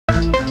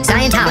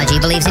Scientology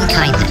believes in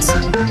kindness,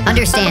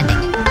 understanding,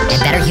 and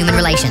better human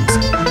relations.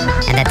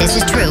 And that this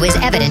is true is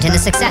evident in the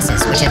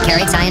successes which have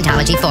carried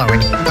Scientology forward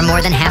for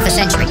more than half a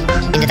century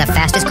into the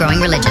fastest growing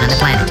religion on the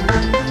planet.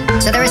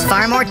 So there is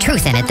far more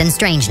truth in it than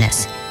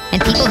strangeness, and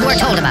people who are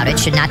told about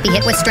it should not be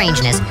hit with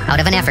strangeness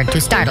out of an effort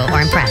to startle or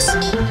impress.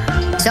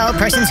 So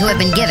persons who have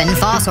been given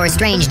false or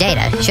strange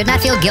data should not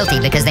feel guilty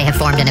because they have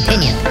formed an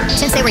opinion,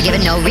 since they were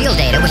given no real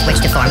data with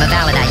which to form a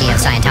valid idea of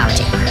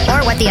Scientology,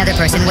 or what the other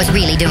person was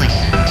really doing.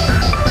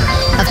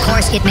 Of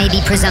course, it may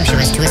be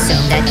presumptuous to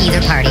assume that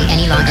either party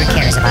any longer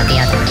cares about the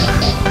other.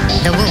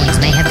 The wounds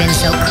may have been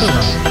so cruel,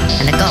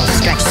 and the gulf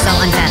stretched so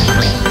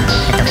unfathomably,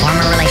 that the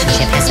former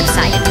relationship has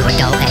subsided to a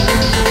dull ache,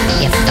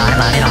 if thought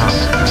about at all.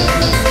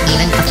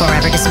 Even a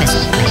forever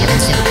dismissal may have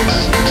ensued.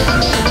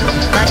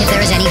 But if there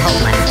is any hope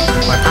left,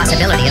 or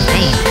possibility of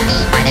pain,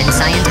 why then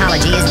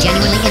Scientology is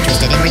genuinely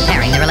interested in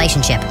repairing the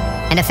relationship,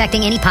 and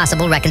effecting any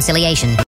possible reconciliation.